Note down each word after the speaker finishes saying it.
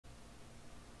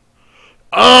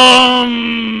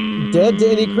Dead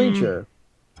to any creature.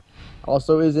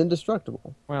 Also is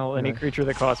indestructible. Well, any creature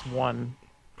that costs 1.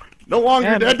 No longer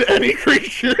And- dead to any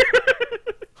creature.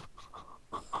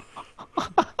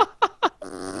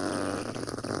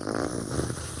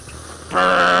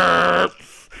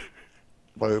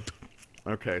 Loop.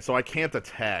 Okay, so I can't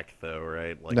attack though,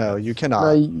 right? Like No, you cannot.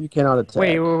 No, you cannot attack.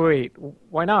 Wait.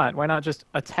 Why not? Why not just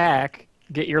attack,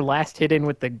 get your last hit in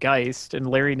with the Geist and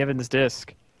Larry Niven's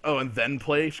disc? Oh, and then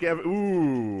play Scav.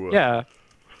 Ooh. Yeah.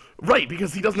 Right,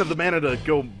 because he doesn't have the mana to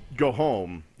go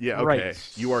home. Yeah. Okay.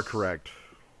 Right. You are correct.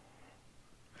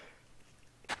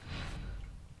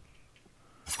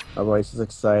 Oh boy, this is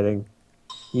exciting.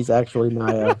 He's actually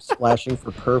Naya splashing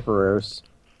for Purpurous.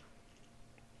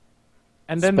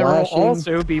 And then there will Splashing.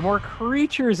 also be more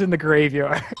creatures in the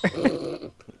graveyard.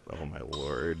 Oh my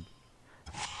lord.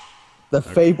 The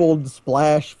fabled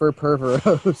splash for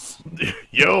Purpurous.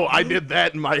 Yo, I did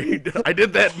that in my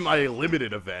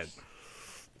limited event.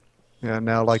 Yeah,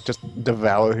 now like just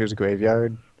devour his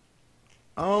graveyard.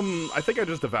 I think I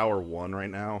just devour 1 right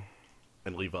now,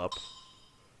 and leave up.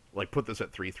 Like put this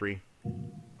at 3/3.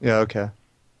 Yeah, okay.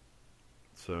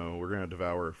 So we're gonna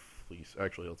devour Fleece.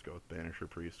 Actually, let's go with Banisher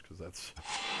Priest because that's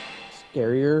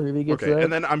Scarier if he gets okay. that.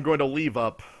 And then I'm going to leave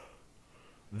up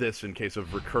this in case of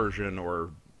recursion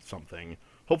or something.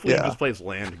 Hopefully, Yeah. he just plays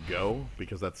land go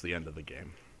because that's the end of the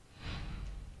game.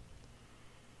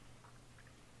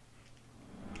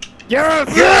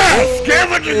 Yes! Yes!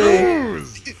 Scavenger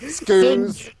Ooze!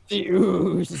 Scoos. The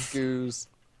ooze. Scoos.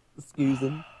 Excuse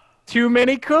him. Too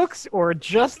many cooks or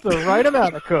just the right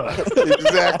amount of cooks?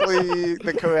 Exactly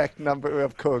the correct number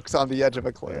of cooks on the edge of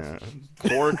a cliff. Yeah.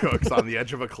 4 cooks on the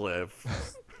edge of a cliff.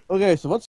 Okay, so what's